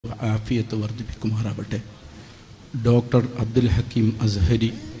ആഫിയത്ത് വർദ്ധിപ്പിക്കുമാറാവട്ടെ. ഡോക്ടർ അബ്ദുൽ ഹക്കീം അസ്ഹരി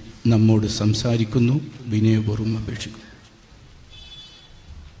നമ്മോട് സംസാരിക്കുന്നു. വിനയപൂർവ്വം അപേക്ഷിക്കുന്നു.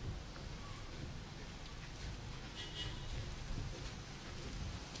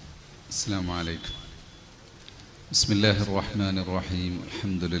 അസ്സലാമു അലൈക്കും. ബിസ്മില്ലാഹിർ റഹ്മാനിർ റഹീം.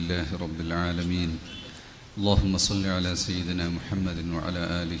 അൽഹംദുലില്ലാഹി റബ്ബിൽ ആലമീൻ. അല്ലാഹുമ്മ സ്വല്ലി അലാ സയ്യിദിനാ മുഹമ്മദിൻ വഅലാ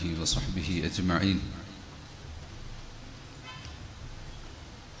ആലിഹി വസഹ്ബിഹി അജ്മഈൻ.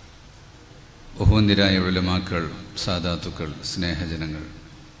 ബഹുവന്യരായ ഉലമാക്കൾ, സാദാത്തുക്കൾ, സ്നേഹജനങ്ങൾ,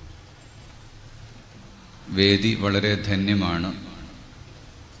 വേദി വളരെ ധന്യമാണ്.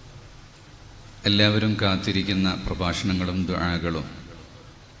 എല്ലാവരും കാത്തിരിക്കുന്ന പ്രഭാഷണങ്ങളും ദുആകളും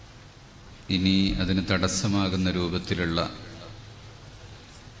ഇനി അതിന് തടസ്സമാകുന്ന രൂപത്തിലുള്ള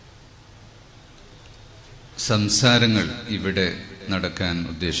സംസാരങ്ങൾ ഇവിടെ നടക്കാൻ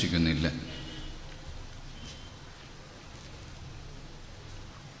ഉദ്ദേശിക്കുന്നില്ല.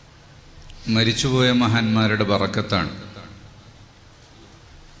 മരിച്ചുപോയ മഹാന്മാരുടെ ബറക്കത്താണ്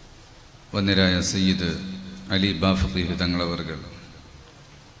വന്യരായ സയ്യിദ് അലി ബാഫഖീഹ് തങ്ങളവർകൾ,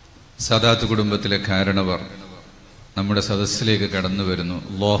 സാദാത്ത് കുടുംബത്തിലെ കാരണവർ നമ്മുടെ സദസ്സിലേക്ക് കടന്നു വരുന്നു.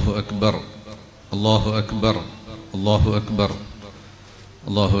 അല്ലാഹു അക്ബർ, അല്ലാഹു അക്ബർ, അല്ലാഹു അക്ബർ.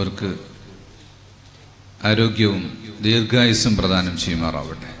 അല്ലാഹു അവർക്ക് ആരോഗ്യവും ദീർഘായുസ്സും പ്രദാനം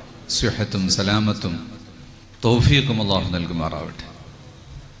ചെയ്യുമാറാവട്ടെ. സുഹത്തും സലാമത്തും തൗഫീഖും അല്ലാഹു നൽകുമാറാവട്ടെ.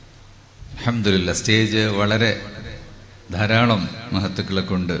 അൽഹംദുലില്ലാഹ്, സ്റ്റേജ് വളരെ ധാരാളം മഹത്തുക്കളെ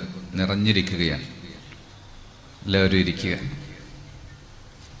കൊണ്ട് നിറഞ്ഞിരിക്കുകയാണ്. എല്ലാവരും ഇരിക്കുക.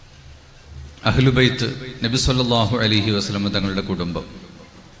 അഹ്ലുബൈത്ത് നബി സല്ലല്ലാഹു അലൈഹി വസല്ലം തങ്ങളുടെ കുടുംബം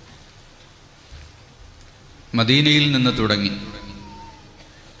മദീനയിൽ നിന്ന് തുടങ്ങി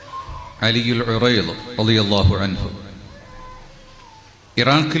അലിയുൽ ഉറൈള് റളിയല്ലാഹു അൻഹു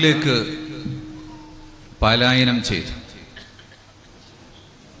ഇറാഖിലേക്ക് പലായനം ചെയ്തു.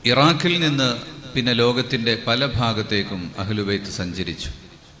 ഇറാഖിൽ നിന്ന് പിന്നെ ലോകത്തിൻ്റെ പല ഭാഗത്തേക്കും അഹ്ലുബൈത്ത് സഞ്ചരിച്ചു.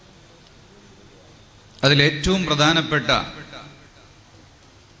 അതിലേറ്റവും പ്രധാനപ്പെട്ട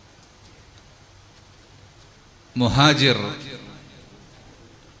മുഹാജിർ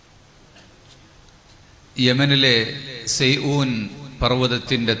യമനിലെ സെയ്ഊൻ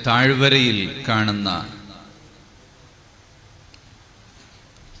പർവ്വതത്തിൻ്റെ താഴ്വരയിൽ കാണുന്ന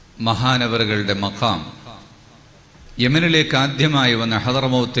മഹാനവറുകളുടെ മഖാം, യമനിലേക്ക് ആദ്യമായി വന്ന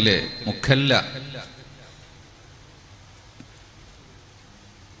ഹദറമൗത്തിലെ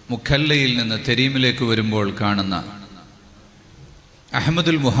മുഖല്ലയിൽ നിന്ന് തെരീമിലേക്ക് വരുമ്പോൾ കാണുന്ന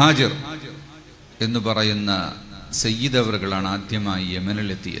അഹമ്മദുൽ മുഹാജിർ എന്ന് പറയുന്ന സയ്യിദ് അവറുകളാണ് ആദ്യമായി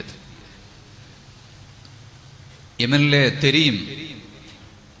യമനിലെത്തിയത്. യമനിലെ തെരീം,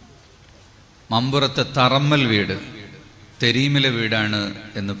 മമ്പുറത്തെ തറമ്മൽ വീട് തെരീമിലെ വീടാണ്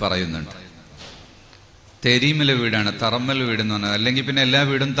എന്ന് പറയുന്നുണ്ട്. തെരീമിലെ വീടാണ് തറമ്മൽ വീട് എന്ന് പറഞ്ഞാൽ, അല്ലെങ്കിൽ പിന്നെ എല്ലാ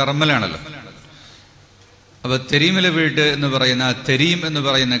വീടും തറമ്മലാണല്ലോ. അപ്പൊ തെരീമിലെ വീട് എന്ന് പറയുന്ന തെരീം എന്ന്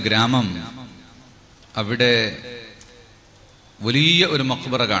പറയുന്ന ഗ്രാമം, അവിടെ വലിയ ഒരു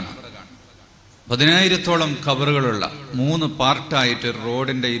മഖ്ബറ കാണാം. 10,000-ഓളം ഖബറുകളുള്ള 3 പാർട്ടായിട്ട്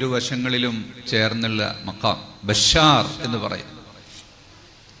റോഡിന്റെ ഇരുവശങ്ങളിലും ചേർന്നുള്ള മഖാം, ബഷാർ എന്ന് പറയും.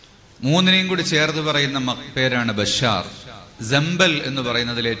 3നെയും കൂടി ചേർത്ത് പറയുന്ന പേരാണ് ബഷാർ. ജംബൽ എന്ന്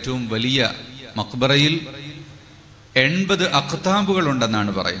പറയുന്നതിൽ ഏറ്റവും വലിയ മഖ്ബറയിൽ 80 അഖ്താബുകൾ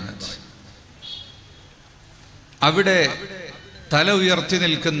ഉണ്ടെന്നാണ് പറയുന്നത്. അവിടെ തല ഉയർത്തി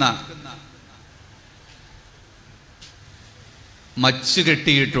നിൽക്കുന്ന മച്ച്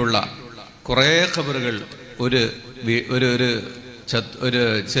കെട്ടിയിട്ടുള്ള കുറേ ഖബറുകൾ ഒരു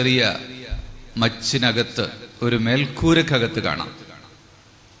ചെറിയ മച്ചിനകത്ത്, ഒരു മേൽക്കൂരക്കകത്ത് കാണാം.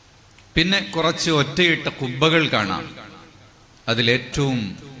 പിന്നെ കുറച്ച് ഒറ്റയിട്ട കുബ്ബകൾ കാണാം. അതിലേറ്റവും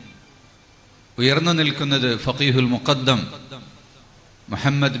ഉയർന്നു നിൽക്കുന്നത് ഫഖീഹുൽ മുഖദ്ദം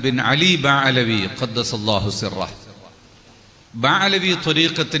മുഹമ്മദ് ബിൻ അലി ബഅലവി ഖദ്ദസല്ലാഹു സിർറഹ്. ബഅലവി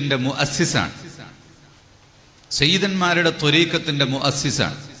ത്വരീഖത്തിന്റെ മുഅസ്സിസാണ്, സയ്യിദന്മാരുടെ ത്വരീഖത്തിന്റെ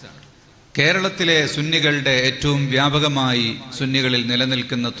മുഅസ്സിസാണ്. കേരളത്തിലെ സുന്നികളുടെ ഏറ്റവും വ്യാപകമായി സുന്നികളിൽ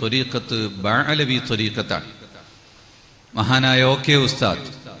നിലനിൽക്കുന്ന ത്വരീഖത്ത് ബഅലവി ത്വരീഖത്താണ്. മഹാനായ ഓക്കെ ഉസ്താദ്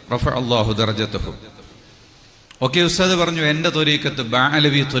റഫഅല്ലാഹു ദർജതഹു, ഓക്കെ ഉസ്താദ് പറഞ്ഞു, എൻ്റെ ത്വരീഖത്ത്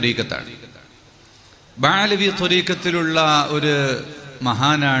ബഅലവി ത്വരീഖത്താണ്. ബഅലവി ത്വരീഖത്തിലുള്ള ഒരു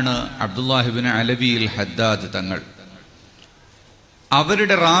മഹാനാണ് അബ്ദുല്ലാഹിബ്നു അലവിൽ ഹദ്ദാദ് തങ്ങൾ.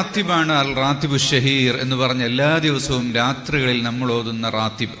 അവരുടെ റാത്തിബാണ് അൽ റാത്തിബു ഷഹീർ എന്ന് പറഞ്ഞ എല്ലാ ദിവസവും രാത്രികളിൽ നമ്മൾ ഓതുന്ന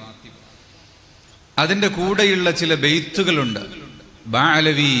റാത്തിബ്. അതിൻ്റെ കൂടെയുള്ള ചില ബെയ്ത്തുകളുണ്ട്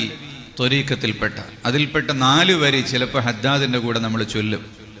ബഅലവി ത്വരീഖത്തിൽപ്പെട്ട. അതിൽപ്പെട്ട 4 വരി ചിലപ്പോൾ ഹദ്ദാദിന്റെ കൂടെ നമ്മൾ ചൊല്ലും.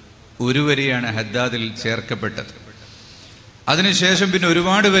 ഒരു വരിയാണ് ഹദ്ദാദിൽ ചേർക്കപ്പെട്ടത്. അതിനുശേഷം പിന്നെ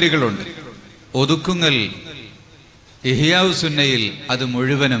ഒരുപാട് വരികളുണ്ട്. ഒതുക്കുങ്ങൽ ഇഹ്യാഉ സുന്നയിൽ അത്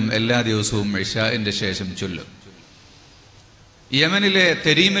മുഴുവനും എല്ലാ ദിവസവും ഇശാഇന്റെ ശേഷം ചൊല്ലും. യമനിലെ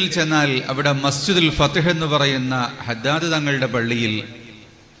തെരീമിൽ ചെന്നാൽ അവിടെ മസ്ജിദുൽ ഫത്ഹ് എന്ന് പറയുന്ന ഹദ്ദാദ് തങ്ങളുടെ പള്ളിയിൽ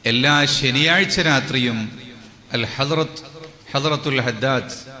എല്ലാ ശനിയാഴ്ച രാത്രിയും അൽ ഹദ്റത്തുൽ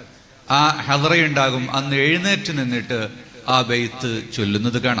ഹദ്ദാദ് ആ ഹദ്റയുണ്ടാകും. അന്ന് എഴുന്നേറ്റ് നിന്നിട്ട് ആ ബൈത്ത്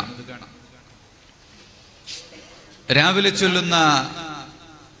ചൊല്ലുന്നത് കാണാം. രാവിലെ ചൊല്ലുന്ന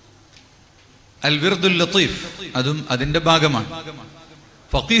അൽ വിർദുൽ ലത്തീഫ് അതും അതിന്റെ ഭാഗമാണ്.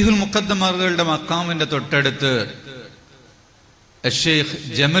 ഫഖീഹുൽ മുഖദ്ദമകളുടെ മഖാമിന്റെ തൊട്ടടുത്ത് ഷെയ്ഖ്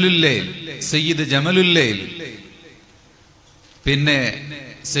ജമലുല്ലൈൽ, സയ്യിദ് ജമലുല്ലൈൽ, പിന്നെ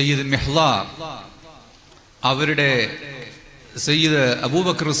സയ്യിദ് മിഹ്ലാർ, അവരുടെ സയ്യിദ്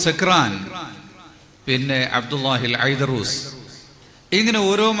അബൂബക്കർ സക്രാൻ, പിന്നെ അബ്ദുല്ലാഹിൽ ഐദറൂസ്, ഇങ്ങനെ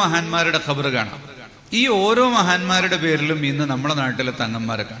ഓരോ മഹാന്മാരുടെ ഖബർ കാണാം. ഈ ഓരോ മഹാന്മാരുടെ പേരിലും ഇന്ന് നമ്മുടെ നാട്ടിലെ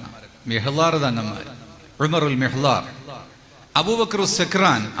തങ്ങന്മാരെ കാണാം. മിഹ്ലാർ തങ്ങന്മാർ, ഉമറുൽ മിഹ്ലാർ, അബൂബക്കർ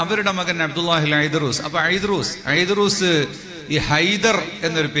സക്രാൻ, അവരുടെ മകൻ അബ്ദുല്ലാഹിൽ ഐദറൂസ്. അപ്പൊ ഐദറൂസ് ഈ ഹൈദർ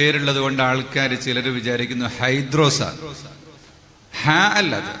എന്നൊരു പേരുള്ളത് കൊണ്ട് ആൾക്കാർ ചിലർ വിചാരിക്കുന്നു ഹൈദ്രോസാണ്.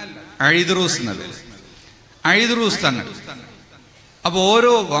 അല്ല, ഐദറൂസ് എന്നത് ഐദറൂസ് തങ്ങൾ. അപ്പൊ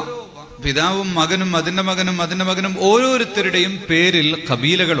ഓരോ പിതാവും മകനും അതിന്റെ മകനും ഓരോരുത്തരുടെയും പേരിൽ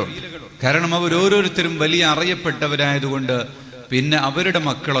കബീലകളുണ്ട്. കാരണം അവരോരോരുത്തരും വലിയ അറിയപ്പെട്ടവരായതുകൊണ്ട് പിന്നെ അവരുടെ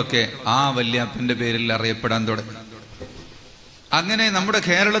മക്കളൊക്കെ ആ വല്യാപ്പന്റെ പേരിൽ അറിയപ്പെടാൻ തുടങ്ങി. അങ്ങനെ നമ്മുടെ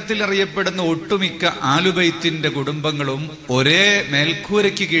കേരളത്തിൽ അറിയപ്പെടുന്ന ഒട്ടുമിക്ക ആലുബൈത്തിന്റെ കുടുംബങ്ങളും ഒരേ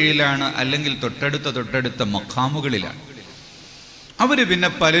മേൽക്കൂരയ്ക്ക് കീഴിലാണ്, അല്ലെങ്കിൽ തൊട്ടടുത്ത മഖാമുകളിലാണ്. അവര് പിന്നെ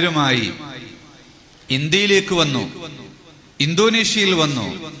പലരുമായി ഇന്ത്യയിലേക്ക് വന്നു, ഇന്തോനേഷ്യയിൽ വന്നു,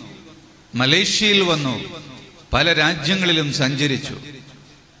 മലേഷ്യയിൽ വന്നു, പല രാജ്യങ്ങളിലും സഞ്ചരിച്ചു.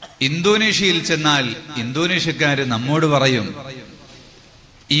 ഇന്തോനേഷ്യയിൽ ചെന്നാൽ ഇന്തോനേഷ്യക്കാര് നമ്മോട് പറയും,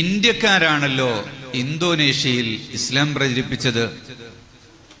 ഇന്ത്യക്കാരാണല്ലോ ഇന്തോനേഷ്യയിൽ ഇസ്ലാം പ്രചരിപ്പിച്ചത്.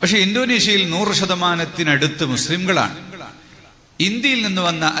 പക്ഷെ ഇന്തോനേഷ്യയിൽ 100% മുസ്ലിംകളാണ്. ഇന്ത്യയിൽ നിന്ന്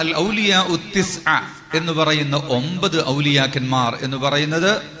വന്ന അൽ ഔലിയ ഉത്തിസ്അ എന്ന് പറയുന്ന 9 ഔലിയാക്കന്മാർ എന്ന്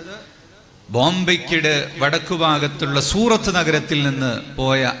പറയുന്നത് ബോംബെയ്ക്കിടെ വടക്കുഭാഗത്തുള്ള സൂറത്ത് നഗരത്തിൽ നിന്ന്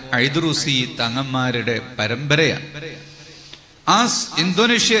പോയ ഐദറൂസി തങ്ങന്മാരുടെ പരമ്പരയാണ്. ആ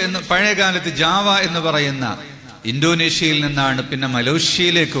ഇന്തോനേഷ്യ എന്ന് പഴയകാലത്ത് ജാവ എന്ന് പറയുന്ന ഇന്തോനേഷ്യയിൽ നിന്നാണ് പിന്നെ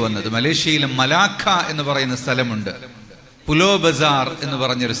മലേഷ്യയിലേക്ക് വന്നത്. മലേഷ്യയിൽ മലാക്ക എന്ന് പറയുന്ന സ്ഥലമുണ്ട്. പുലോ ബസാർ എന്ന്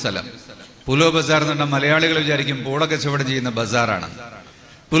പറഞ്ഞൊരു സ്ഥലം. പുലോ ബസാർ എന്ന് പറഞ്ഞാൽ മലയാളികൾ വിചാരിക്കും പൂള കച്ചവടം ചെയ്യുന്ന ബസാറാണ്.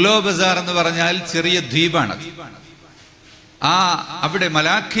 പുലോ ബസാർ എന്ന് പറഞ്ഞാൽ ചെറിയ ദ്വീപാണ്. അവിടെ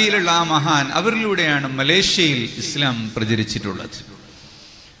മലാക്കയിലുള്ള ആ മഹാൻ, അവരിലൂടെയാണ് മലേഷ്യയിൽ ഇസ്ലാം പ്രചരിച്ചിട്ടുള്ളത്.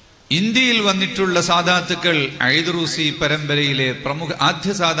 ഇന്ത്യയിൽ വന്നിട്ടുള്ള സാദാത്തുക്കൾ ഐദറൂസി പരമ്പരയിലെ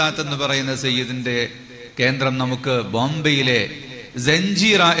ആദ്യ സാദാത്ത് എന്ന് പറയുന്ന സയ്യിദിന്റെ കേന്ദ്രം നമുക്ക് ബോംബെയിലെ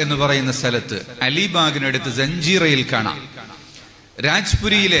സഞ്ജീറ എന്ന് പറയുന്ന സ്ഥലത്ത്, അലിബാഗിനടുത്ത് സഞ്ജീറയിൽ കാണാം.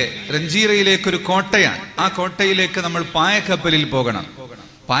 രാജ്പുരിയിലെ രഞ്ജീറയിലേക്കൊരു കോട്ടയാണ്. ആ കോട്ടയിലേക്ക് നമ്മൾ പായക്കപ്പലിൽ പോകണം.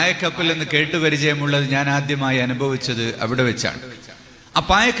 പായക്കപ്പൽ എന്ന് കേട്ടു പരിചയമുള്ളത് ഞാൻ ആദ്യമായി അനുഭവിച്ചത് അവിടെ വെച്ചാണ്. ആ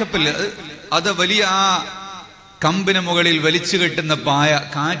പായക്കപ്പൽ അത് വലിയ ആ കമ്പിന് മുകളിൽ വലിച്ചു കെട്ടുന്ന പായ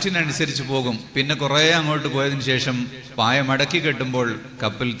കാറ്റിനനുസരിച്ച് പോകും. പിന്നെ കുറെ അങ്ങോട്ട് പോയതിനു ശേഷം പായ മടക്കി കെട്ടുമ്പോൾ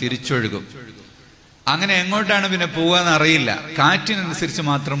കപ്പൽ തിരിച്ചൊഴുകും. അങ്ങനെ എങ്ങോട്ടാണ് പിന്നെ പോവാന്ന് അറിയില്ല. കാറ്റിനനുസരിച്ച്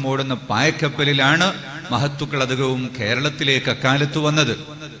മാത്രം ഓടുന്ന പായക്കപ്പലിലാണ് മഹത്തുക്കൾ അധികവും കേരളത്തിലേക്ക് അക്കാലത്ത് വന്നത്.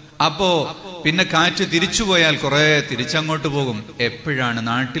 അപ്പോ പിന്നെ കാറ്റ് തിരിച്ചുപോയാൽ കുറെ തിരിച്ചങ്ങോട്ട് പോകും. എപ്പോഴാണ്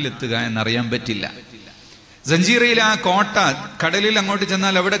നാട്ടിലെത്തുക എന്നറിയാൻ പറ്റില്ല. സഞ്ജീറയിലെ ആ കോട്ട, കടലിൽ അങ്ങോട്ട്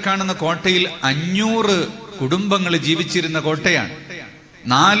ചെന്നാൽ അവിടെ കാണുന്ന കോട്ടയിൽ 500 കുടുംബങ്ങൾ ജീവിച്ചിരുന്ന കോട്ടയാണ്.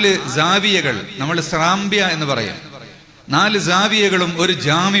 4 ജാവിയകൾ, നമ്മൾ സ്രാമ്പ്യ എന്ന് പറയും, 4 ജാവിയകളും ഒരു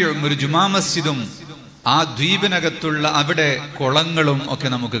ജാമിയും ഒരു ജുമാ മസ്ജിദും ആ ദ്വീപിനകത്തുള്ള അവിടെ കുളങ്ങളും ഒക്കെ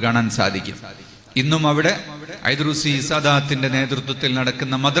നമുക്ക് കാണാൻ സാധിക്കും. ഇന്നും അവിടെ ഐദറൂസി സാദാത്തിന്റെ നേതൃത്വത്തിൽ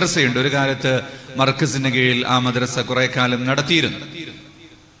നടക്കുന്ന മദ്രസയുണ്ട്. ഒരു കാലത്ത് മർക്കസിന് കീഴിൽ ആ മദ്രസ കുറെ കാലം നടത്തിയിരുന്നു.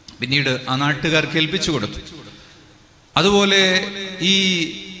 പിന്നീട് ആ നാട്ടുകാർക്ക് ഏൽപ്പിച്ചു കൊടുത്തു. അതുപോലെ ഈ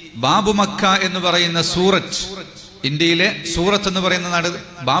ബാബുമക്ക എന്ന് പറയുന്ന സൂറത്ത്, ഇന്ത്യയിലെ സൂറത്ത് എന്ന് പറയുന്ന നാട്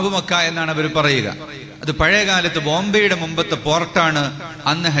ബാബുമക്ക എന്നാണ് അവർ പറയുക. അത് പഴയ കാലത്ത് ബോംബെയുടെ മുമ്പത്തെ പോർട്ടാണ്.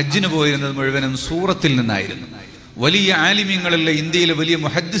 അന്ന് ഹജ്ജിന് പോയിരുന്നത് മുഴുവനും സൂറത്തിൽ നിന്നായിരുന്നു. വലിയ ആലിമ്യങ്ങളുള്ള, ഇന്ത്യയിലെ വലിയ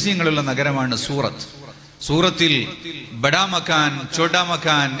മുഹദ്ദിസീങ്ങളുള്ള നഗരമാണ് സൂറത്ത്. സൂറത്തിൽ ബഡാ മക്കാൻ, ചോട്ടാ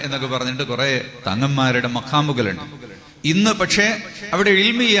മക്കാൻ എന്നൊക്കെ പറഞ്ഞിട്ട് കുറെ തങ്ങന്മാരുടെ മഖാമുകളുണ്ട്. ഇന്ന് പക്ഷേ അവിടെ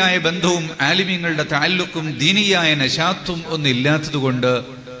ഇൽമിയായ ബന്ധവും ആലിമ്യങ്ങളുടെ താല്ലുക്കും ദീനിയായ നശാത്തും ഒന്നും ഇല്ലാത്തത് കൊണ്ട്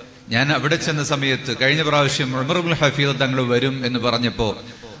ഞാൻ അവിടെ ചെന്ന സമയത്ത് കഴിഞ്ഞ പ്രാവശ്യം ഉമറുൽ ഹഫീദ് തങ്ങൾ വരും എന്ന് പറഞ്ഞപ്പോ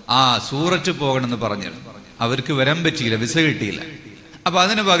ആ സൂറത്ത് പോകണമെന്ന് പറഞ്ഞിരുന്നു. അവർക്ക് വരാൻ പറ്റിയില്ല, വിസ കിട്ടിയില്ല. അപ്പൊ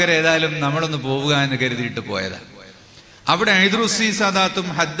അതിന് പകരം ഏതായാലും നമ്മളൊന്ന് പോവുക എന്ന് കരുതിയിട്ട് പോയതാ. അവിടെ ഐദറൂസി സാദാത്തും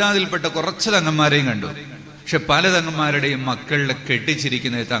ഹദ്ദാദിൽപ്പെട്ട കുറച്ച് തങ്ങന്മാരെയും കണ്ടു. പക്ഷെ പല തങ്ങന്മാരുടെയും മക്കളെ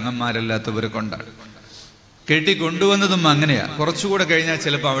കെട്ടിച്ചിരിക്കുന്നത് തങ്ങന്മാരല്ലാത്തവരെ കൊണ്ടാണ്. കെട്ടിക്കൊണ്ടുവന്നതും അങ്ങനെയാ. കുറച്ചുകൂടെ കഴിഞ്ഞാൽ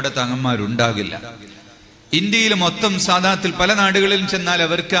ചിലപ്പോൾ അവിടെ തങ്ങന്മാരുണ്ടാകില്ല. ഇന്ത്യയിൽ മൊത്തം സാദാത്തിൽ പല നാടുകളിലും ചെന്നാൽ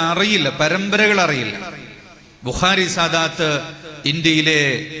അവർക്ക് അറിയില്ല, പരമ്പരകൾ അറിയില്ല. ബുഖാരി സാദാത്ത് ഇന്ത്യയിലെ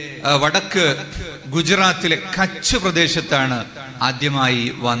വടക്ക് ഗുജറാത്തിലെ കച്ച് പ്രദേശത്താണ് ആദ്യമായി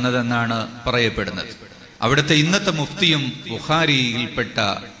വന്നതെന്നാണ് പറയപ്പെടുന്നത്. അവിടുത്തെ ഇന്നത്തെ മുഫ്തിയും ബുഖാരിയിൽപ്പെട്ട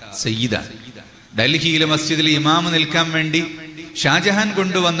സയ്യിദാണ്. ഡൽഹിയിലെ മസ്ജിദിൽ ഇമാമ് നിൽക്കാൻ വേണ്ടി ഷാജഹാൻ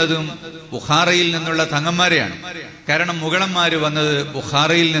കൊണ്ടുവന്നതും ബുഖാറയിൽ നിന്നുള്ള തങ്ങന്മാരെയാണ്. കാരണം മുഗളന്മാര് വന്നത്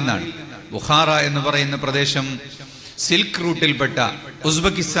ബുഖാറയിൽ നിന്നാണ്. ബുഖാറ എന്ന് പറയുന്ന പ്രദേശം സിൽക്ക് റൂട്ടിൽപ്പെട്ട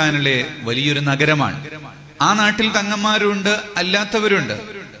ഉസ്ബെക്കിസ്ഥാനിലെ വലിയൊരു നഗരമാണ്. ആ നാട്ടിൽ തങ്ങന്മാരുണ്ട്, അല്ലാത്തവരുണ്ട്.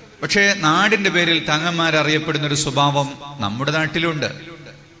 പക്ഷേ നാടിന്റെ പേരിൽ തങ്ങന്മാർ അറിയപ്പെടുന്ന ഒരു സ്വഭാവം നമ്മുടെ നാട്ടിലുണ്ട്.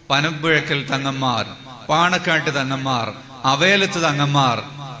 പനമ്പുഴക്കൽ തങ്ങന്മാർ, പാണക്കാട്ട് തങ്ങന്മാർ, അവേലത്ത് തങ്ങന്മാർ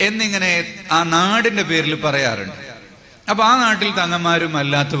എന്നിങ്ങനെ ആ നാടിന്റെ പേരിൽ പറയാറുണ്ട്. അപ്പൊ ആ നാട്ടിൽ തങ്ങന്മാരും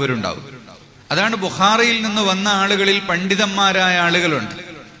അല്ലാത്തവരുണ്ടാവും. അതാണ് ബുഖാറയിൽ നിന്ന് വന്ന ആളുകളിൽ പണ്ഡിതന്മാരായ ആളുകളുണ്ട്,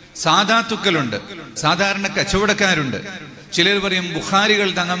 സാദാത്തുക്കളുണ്ട്, സാധാരണ കച്ചവടക്കാരുണ്ട്. ചിലർ പറയും ബുഖാരികൾ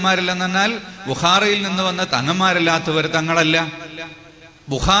തങ്ങന്മാരല്ലെന്ന്. എന്നാൽ ബുഖാറയിൽ നിന്ന് വന്ന തങ്ങന്മാരല്ലാത്തവർ തങ്ങളല്ല.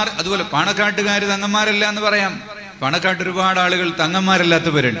 അതുപോലെ പാണക്കാട്ടുകാർ തങ്ങന്മാരല്ല എന്ന് പറയാം. പാണക്കാട്ട് ഒരുപാട് ആളുകൾ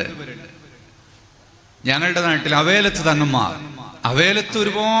തങ്ങന്മാരല്ലാത്തവരുണ്ട്. ഞങ്ങളുടെ നാട്ടിൽ അവേലത്ത് തങ്ങന്മാർ, അവേലത്ത്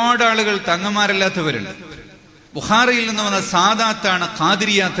ഒരുപാട് ആളുകൾ തങ്ങന്മാരല്ലാത്തവരുണ്ട്. ബുഖാറയിൽ നിന്ന് വന്ന സാദാത്താണ്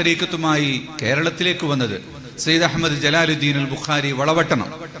ഖാദിരിയ തരീഖത്തുമായി കേരളത്തിലേക്ക് വന്നത്. സയ്യിദ് അഹമ്മദ് ജലാലുദ്ദീൻ അൽ ബുഖാരി വളവട്ടണം.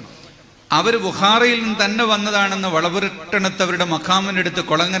 അവർ ബുഖാറയിൽ നിന്ന് തന്നെ വന്നതാണെന്ന് വളവട്ടണത്തവരുടെ മഖാമിനടുത്ത്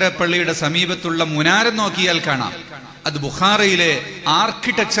കൊളങ്ങര പള്ളിയുടെ സമീപത്തുള്ള മുനാരം നോക്കിയാൽ കാണാം. അത് ബുഖാറയിലെ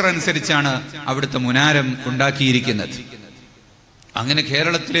ആർക്കിടെക്ചർ അനുസരിച്ചാണ് അവിടുത്തെ മുനാരം ഉണ്ടാക്കിയിരിക്കുന്നത്. അങ്ങനെ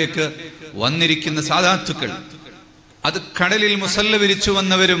കേരളത്തിലേക്ക് വന്നിരിക്കുന്ന സാദാത്തുക്കൾ അത് കടലിൽ മുസല്ല വിരിച്ചു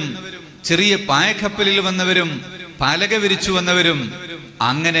വന്നവരും ചെറിയ പായക്കപ്പലിൽ വന്നവരും പലക വിരിച്ചു വന്നവരും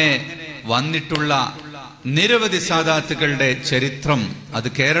അങ്ങനെ വന്നിട്ടുള്ള നിരവധി സാദാത്തുക്കളുടെ ചരിത്രം അത്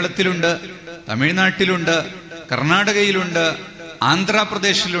കേരളത്തിലുണ്ട്, തമിഴ്നാട്ടിലുണ്ട്, കർണാടകയിലുണ്ട്,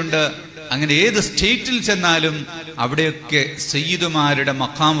 ആന്ധ്രാപ്രദേശിലുണ്ട്. അങ്ങനെ ഏത് സ്റ്റേറ്റിൽ ചെന്നാലും അവിടെയൊക്കെ സയ്യിദുമാരുടെ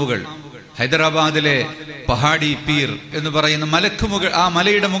മഖാമുകൾ. ഹൈദരാബാദിലെ പഹാഡി പീർ എന്ന് പറയുന്ന ആ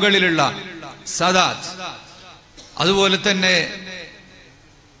മലയുടെ മുകളിലുള്ള സാദാത്ത്, അതുപോലെ തന്നെ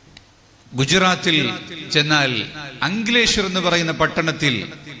ഗുജറാത്തിൽ ചെന്നാൽ അംഗ്ലേശ്വർ എന്ന് പറയുന്ന പട്ടണത്തിൽ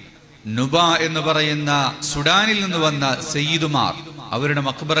നുബ എന്ന് പറയുന്ന സുഡാനിൽ നിന്ന് വന്ന സയ്യിദുമാർ, അവരുടെ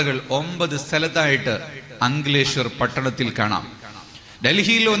മഖ്ബറകൾ 9 സ്ഥലത്തായിട്ട് അംഗ്ലേശ്വർ പട്ടണത്തിൽ കാണാം.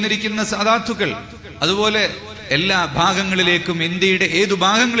 ഡൽഹിയിൽ വന്നിരിക്കുന്ന സാദാത്തുക്കൾ അതുപോലെ എല്ലാ ഭാഗങ്ങളിലേക്കും, ഇന്ത്യയുടെ ഏതു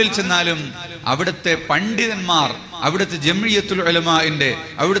ഭാഗങ്ങളിൽ ചെന്നാലും അവിടുത്തെ പണ്ഡിതന്മാർ, അവിടുത്തെ ജംഇയ്യത്തുൽ ഉലമാഇന്റെ,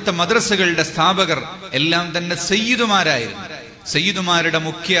 അവിടുത്തെ മദ്രസകളുടെ സ്ഥാപകർ എല്ലാം തന്നെ സയ്യിദുമാരായിരുന്നു. സയ്യിദുമാരുടെ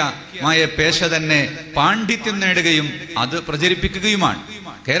മുഖ്യമായ പേശ തന്നെ പാണ്ഡിത്യം നേടുകയും അത് പ്രചരിപ്പിക്കുകയുമാണ്.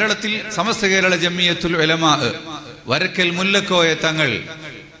 കേരളത്തിൽ സമസ്ത കേരള ജംഇയ്യത്തുൽ ഉലമാ, വരക്കൽ മുല്ലക്കോയ തങ്ങൾ,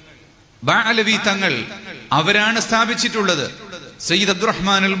 ബഅലവി തങ്ങൾ അവരാണ് സ്ഥാപിച്ചിട്ടുള്ളത്. സയ്യിദ്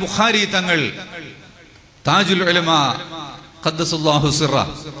അബ്ദുറഹ്മാൻ അൽ ബുഖാരി തങ്ങൾ, താജുൽ ഉലമാ ഖദ്ദസല്ലാഹു സിറ,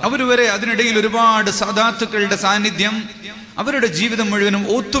 അവരുവരെ അതിനിടയിൽ ഒരുപാട് സാദാത്തുക്കളുടെ സാന്നിധ്യം. അവരുടെ ജീവിതം മുഴുവനും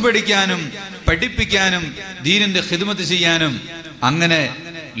ഒത്തുപഠിക്കാനും പഠിപ്പിക്കാനും ദീനിന്റെ ഖിദ്മത്ത് ചെയ്യാനും. അങ്ങനെ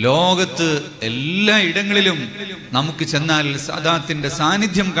ലോകത്ത് എല്ലാ ഇടങ്ങളിലും നമുക്ക് ചെന്നാൽ സാദാത്തിന്റെ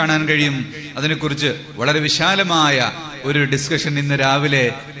സാന്നിധ്യം കാണാൻ കഴിയും. അതിനെക്കുറിച്ച് വളരെ വിശാലമായ ഒരു ഡിസ്കഷൻ ഇന്ന് രാവിലെ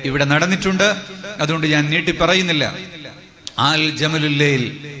ഇവിടെ നടന്നിട്ടുണ്ട്. അതുകൊണ്ട് ഞാൻ നീട്ടി പറയുന്നില്ല. ആൽ ജമലുല്ലൈൽ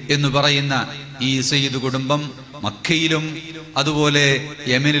എന്ന് പറയുന്ന ഈ സയ്യിദ് കുടുംബം മക്കയിലും അതുപോലെ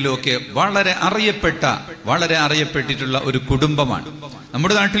യമനിലും ഒക്കെ വളരെ അറിയപ്പെട്ടിട്ടുള്ള ഒരു കുടുംബമാണ്.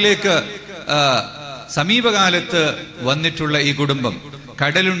 നമ്മുടെ നാട്ടിലേക്ക് സമീപകാലത്ത് വന്നിട്ടുള്ള ഈ കുടുംബം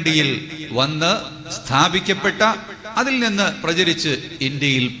കടലുണ്ടിയിൽ വന്ന് സ്ഥാപിക്കപ്പെട്ട, അതിൽ നിന്ന് പ്രചരിച്ച്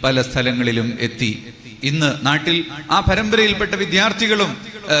ഇന്ത്യയിൽ പല സ്ഥലങ്ങളിലും എത്തി. ഇന്ന് നാട്ടിൽ ആ പരമ്പരയിൽപ്പെട്ട വിദ്യാർത്ഥികളും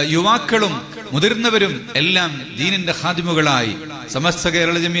യുവാക്കളും മുതിർന്നവരും എല്ലാം ദീനിന്റെ ഖാദിമുകളായി സമസ്ത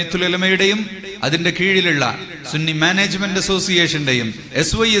കേരള ജംഇയ്യത്തുൽ ഉലമയുടെയും അതിന്റെ കീഴിലുള്ള സുന്നി മാനേജ്മെന്റ് അസോസിയേഷന്റെയും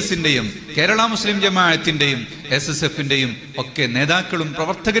SYSന്റെയും കേരള മുസ്ലിം ജമാഅത്തിന്റെയും SSFന്റെയും ഒക്കെ നേതാക്കളും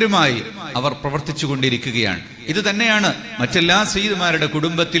പ്രവർത്തകരുമായി അവർ പ്രവർത്തിച്ചു കൊണ്ടിരിക്കുകയാണ്. ഇത് തന്നെയാണ് മറ്റെല്ലാ സയ്യിദുമാരുടെ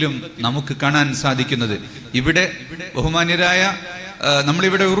കുടുംബത്തിലും നമുക്ക് കാണാൻ സാധിക്കുന്നത്. ഇവിടെ ബഹുമാന്യരായ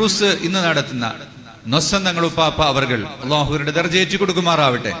നമ്മളിവിടെ ഉറൂസ് ഇന്ന് നടത്തുന്ന നൊസ്സന്തങ്ങളുപ്പാപ്പ അവർകൾ അല്ലാഹുവിന്റെ ദർജയേറ്റി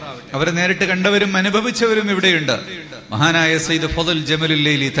കൊടുക്കുമാറാവട്ടെ. അവരെ നേരിട്ട് കണ്ടവരും അനുഭവിച്ചവരും ഇവിടെയുണ്ട്. മഹാനായ സയ്യിദ് ഫضൽ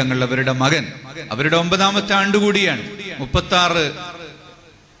ജമലുല്ലൈലി തങ്ങൾ, അവരുടെ മകൻ, അവരുടെ 9ാമത്തെ ആണ്ട് കൂടിയാണ്.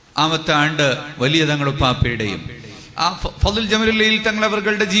 36ാമത്തെ ആണ്ട് വലിയ തങ്ങളുപ്പാപ്പയുടെയും. ആ ഫضൽ ജമലുല്ലൈലി തങ്ങൾ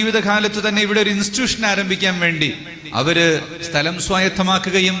അവരുടെ ജീവിതകാലത്ത് തന്നെ ഇവിടെ ഒരു ഇൻസ്റ്റിറ്റ്യൂഷൻ ആരംഭിക്കാൻ വേണ്ടി അവര് സ്ഥലം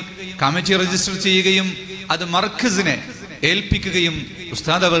സ്വായത്തമാക്കുകയും കമ്മിറ്റി രജിസ്റ്റർ ചെയ്യുകയും അത് മർക്കസിനെ ഏൽപ്പിക്കുകയും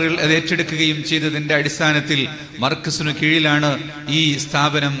ഉസ്താദ് അവർ അത് ഏറ്റെടുക്കുകയും ചെയ്തതിന്റെ അടിസ്ഥാനത്തിൽ മർക്കസിനു കീഴിലാണ് ഈ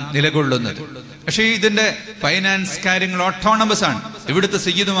സ്ഥാപനം നിലകൊള്ളുന്നത്. പക്ഷേ ഇതിന്റെ ഫൈനാൻസ് കാര്യങ്ങൾ ഓട്ടോണമസ് ആണ്. ഇവിടുത്തെ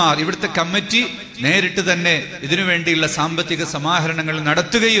സയ്യിദുമാർ, ഇവിടുത്തെ കമ്മിറ്റി നേരിട്ട് തന്നെ ഇതിനുവേണ്ടിയുള്ള സാമ്പത്തിക സമാഹരണങ്ങൾ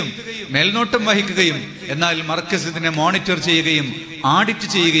നടത്തുകയും മേൽനോട്ടം വഹിക്കുകയും എന്നാൽ മർക്കസ് ഇതിനെ മോണിറ്റർ ചെയ്യുകയും ആഡിറ്റ്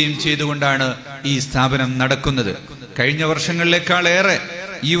ചെയ്യുകയും ചെയ്തുകൊണ്ടാണ് ഈ സ്ഥാപനം നടക്കുന്നത്. കഴിഞ്ഞ വർഷങ്ങളിലേക്കാളേറെ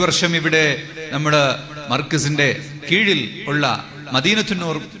ഈ വർഷം ഇവിടെ നമ്മുടെ മർക്കസിന്റെ കീഴിൽ ഉള്ള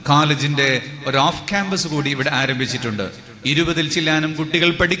മദീനത്തുന്നൂർ കോളേജിന്റെ ഒരു ഓഫ് ക്യാമ്പസ് കൂടി ഇവിടെ ആരംഭിച്ചിട്ടുണ്ട്. 20-ൽ ചില്ലാനും കുട്ടികൾ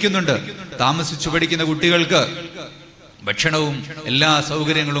പഠിക്കുന്നുണ്ട്. താമസിച്ചു പഠിക്കുന്ന കുട്ടികൾക്ക് ഭക്ഷണവും എല്ലാ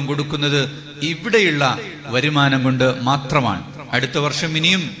സൗകര്യങ്ങളും കൊടുക്കുന്നത് ഇവിടെയുള്ള വരുമാനം കൊണ്ട് മാത്രമാണ്. അടുത്ത വർഷം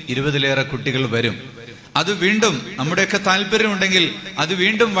ഇനിയും 20-ലേറെ കുട്ടികൾ വരും. അത് വീണ്ടും നമ്മുടെയൊക്കെ താല്പര്യമുണ്ടെങ്കിൽ അത്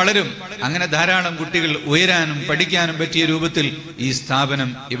വീണ്ടും വളരും. അങ്ങനെ ധാരാളം കുട്ടികൾ ഉയരാനും പഠിക്കാനും പറ്റിയ രൂപത്തിൽ ഈ സ്ഥാപനം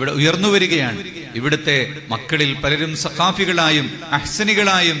ഇവിടെ ഉയർന്നു വരികയാണ്. ഇവിടുത്തെ മക്കളിൽ പലരും സഖാഫികളായും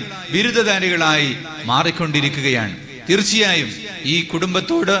അഹ്സനികളായും ബിരുദധാരികളായി മാറിക്കൊണ്ടിരിക്കുകയാണ്. തീർച്ചയായും ഈ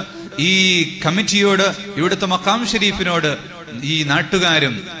കുടുംബത്തോട്, ഈ കമ്മിറ്റിയോട്, ഇവിടുത്തെ മഖാം ഷരീഫിനോട് ഈ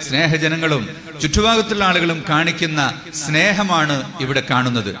നാട്ടുകാരും സ്നേഹജനങ്ങളും ചുറ്റുഭാഗത്തുള്ള ആളുകളും കാണിക്കുന്ന സ്നേഹമാണ് ഇവിടെ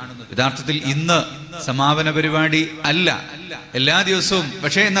കാണുന്നത്. യഥാർത്ഥത്തിൽ ഇന്ന് സമാപന പരിപാടി അല്ല, എല്ലാ ദിവസവും.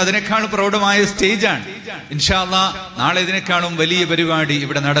 പക്ഷേ ഇന്ന് അതിനേക്കാളും പ്രൗഢമായ സ്റ്റേജാണ്. ഇൻഷാ അല്ലാഹ് നാളെ ഇതിനേക്കാളും വലിയ പരിപാടി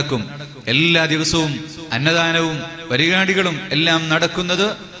ഇവിടെ നടക്കും. എല്ലാ ദിവസവും അന്നദാനവും പരിപാടികളും എല്ലാം നടക്കുന്നത്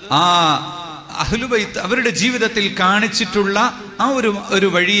ആ അഹ്ലുബൈത്ത് അവരുടെ ജീവിതത്തിൽ കാണിച്ചിട്ടുള്ള ആ ഒരു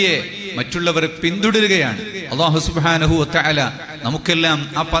വഴിയെ മറ്റുള്ളവർ പിന്തുടരുകയാണ്. അല്ലാഹു സുബ്ഹാനഹു വ തആല നമുക്കെല്ലാം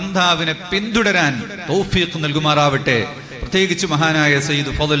ആ പന്ഥാവിനെ പിന്തുടരാൻ തൗഫീഖ് നൽകുമാറാവട്ടെ. പ്രത്യേകിച്ച് മഹാനായ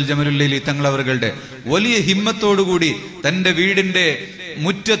സയ്യിദ് ഫളൽ ജമലുല്ലൈലി തങ്ങൾ അവരുടെ വലിയ ഹിമ്മത്തോടുകൂടി തന്റെ വീടിന്റെ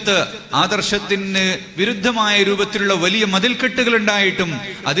മുറ്റത്ത് ആദർശത്തിന് വിരുദ്ധമായ രൂപത്തിലുള്ള വലിയ മതിൽക്കെട്ടുകൾ ഉണ്ടായിട്ടും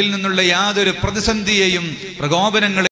അതിൽ നിന്നുള്ള യാതൊരു പ്രതിസന്ധിയെയും പ്രകോപനങ്ങളെ